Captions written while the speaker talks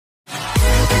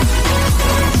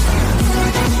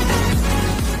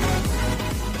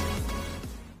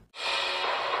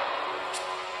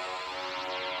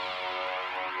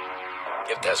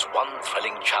there's one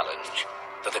thrilling challenge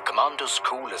that the commando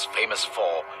school is famous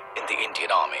for in the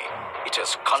Indian Army. It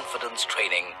is confidence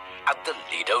training at the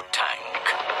Lido tank.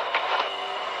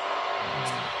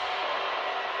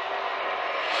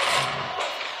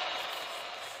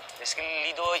 Basically,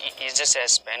 Lido is just a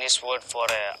Spanish word for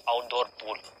an outdoor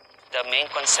pool. The main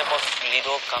concept of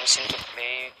Lido comes into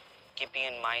play keeping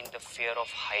in mind the fear of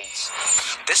heights.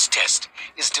 This test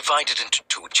is divided into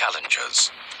two challenges.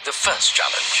 The first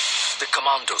challenge, the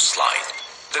commando slide.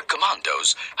 The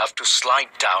commandos have to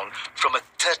slide down from a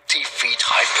 30 feet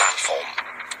high platform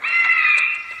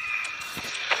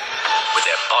with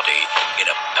their body in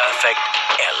a perfect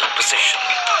L position.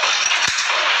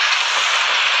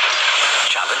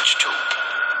 Challenge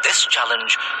 2. This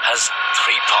challenge has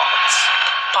 3 parts.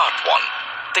 Part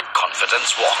 1, the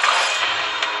confidence walk.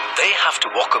 They have to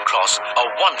walk across a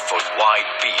 1-foot wide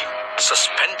beam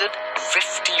suspended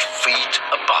 50 feet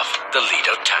above the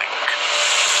Lido tank.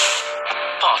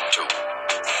 Part 2,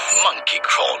 monkey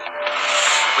crawl.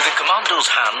 With the commando's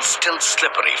hands still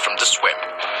slippery from the swim,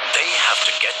 they have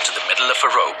to get to the middle of a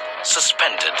rope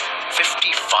suspended 55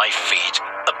 feet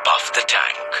above the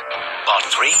tank. Part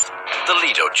 3, the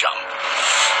Lido jump.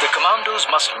 The commandos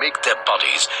must make their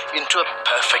bodies into a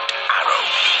perfect arrow,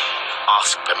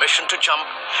 ask permission to jump,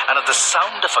 and at the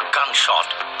sound of a gunshot,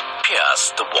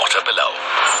 pierce the water below.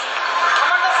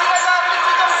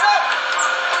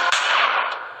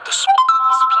 The smaller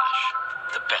the splash,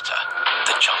 the better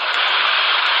the jump.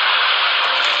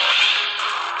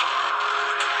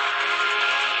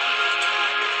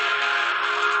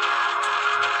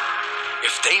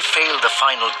 If they fail the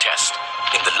final test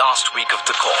in the last week of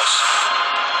the course,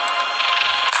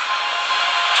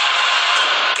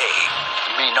 they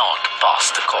may not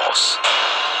pass the course.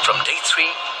 From day 3,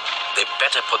 they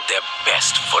better put their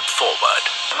best foot forward.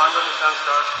 Commando Nishan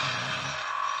start.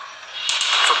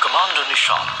 For Commando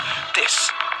Nishan, this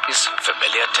is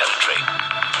familiar territory.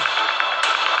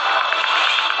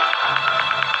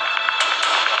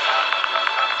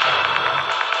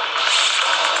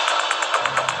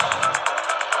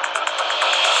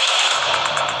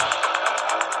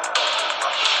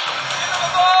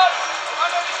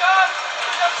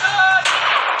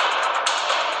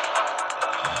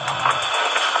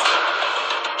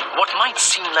 What might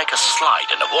seem like a slide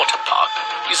in a water park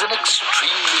is an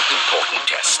extremely important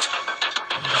test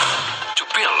to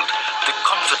build the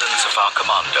confidence of our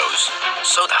commandos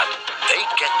so that they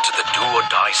get to the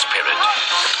do-or-die spirit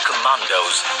that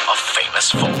commandos are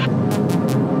famous for.